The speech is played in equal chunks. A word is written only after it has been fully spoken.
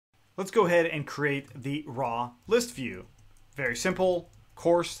let's go ahead and create the raw list view. Very simple,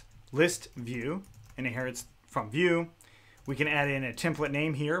 course list view, and inherits from view. We can add in a template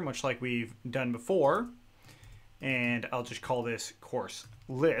name here, much like we've done before. And I'll just call this course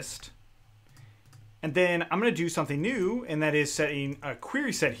list. And then I'm going to do something new, and that is setting a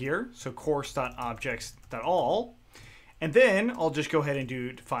query set here. So course.objects.all. And then I'll just go ahead and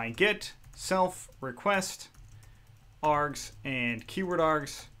define get self request args and keyword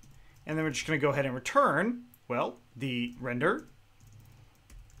args. And then we're just going to go ahead and return, well, the render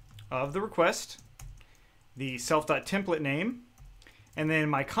of the request, the self.template name, and then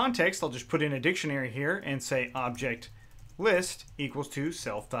my context, I'll just put in a dictionary here and say object list equals to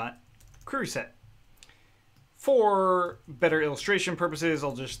self.querySet. For better illustration purposes,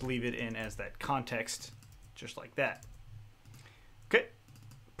 I'll just leave it in as that context, just like that. Okay,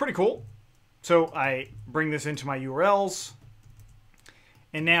 pretty cool. So I bring this into my URLs,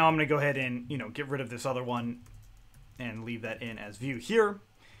 and now I'm going to go ahead and get rid of this other one and leave that in as view here.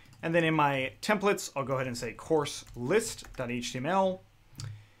 And then in my templates, I'll go ahead and say course list.html.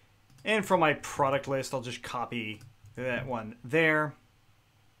 And from my product list, I'll just copy that one there.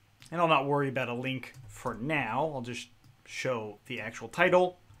 And I'll not worry about a link for now. I'll just show the actual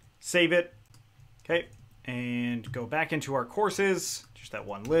title, save it, okay, and go back into our courses, just that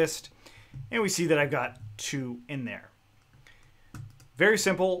one list. And we see that I've got 2 in there. Very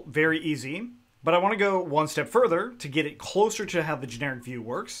simple, very easy. But I want to go one step further to get it closer to how the generic view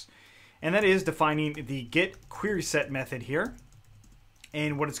works. And that is defining the getQuerySet method here.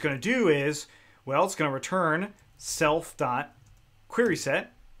 And what it's going to do is, well, it's going to return self.querySet.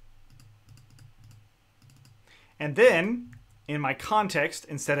 And then in my context,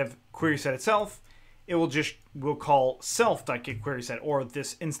 instead of querySet itself, we'll call self.getQuerySet, or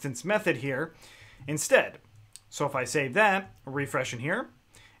this instance method here instead. So if I save that, refresh in here,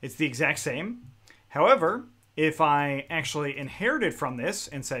 it's the exact same. However, if I actually inherited from this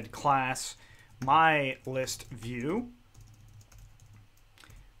and said class my list view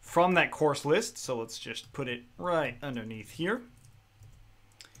from that course list, so let's just put it right underneath here.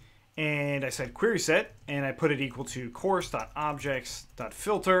 And I said query set, and I put it equal to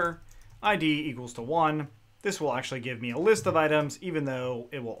course.objects.filter, ID equals to 1. This will actually give me a list of items, even though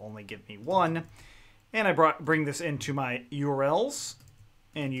it will only give me 1. And I bring this into my URLs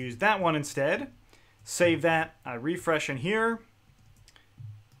and use that one instead. Save that. I refresh in here.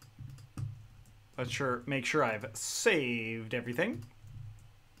 Let's make sure I've saved everything.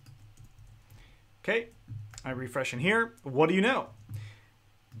 Okay, I refresh in here. What do you know?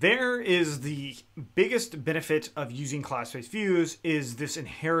 There is the biggest benefit of using class-based views is this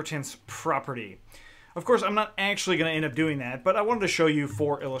inheritance property. Of course, I'm not actually going to end up doing that, but I wanted to show you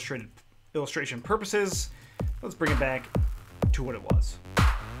for illustration purposes. Let's bring it back to what it was.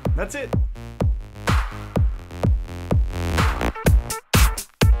 That's it.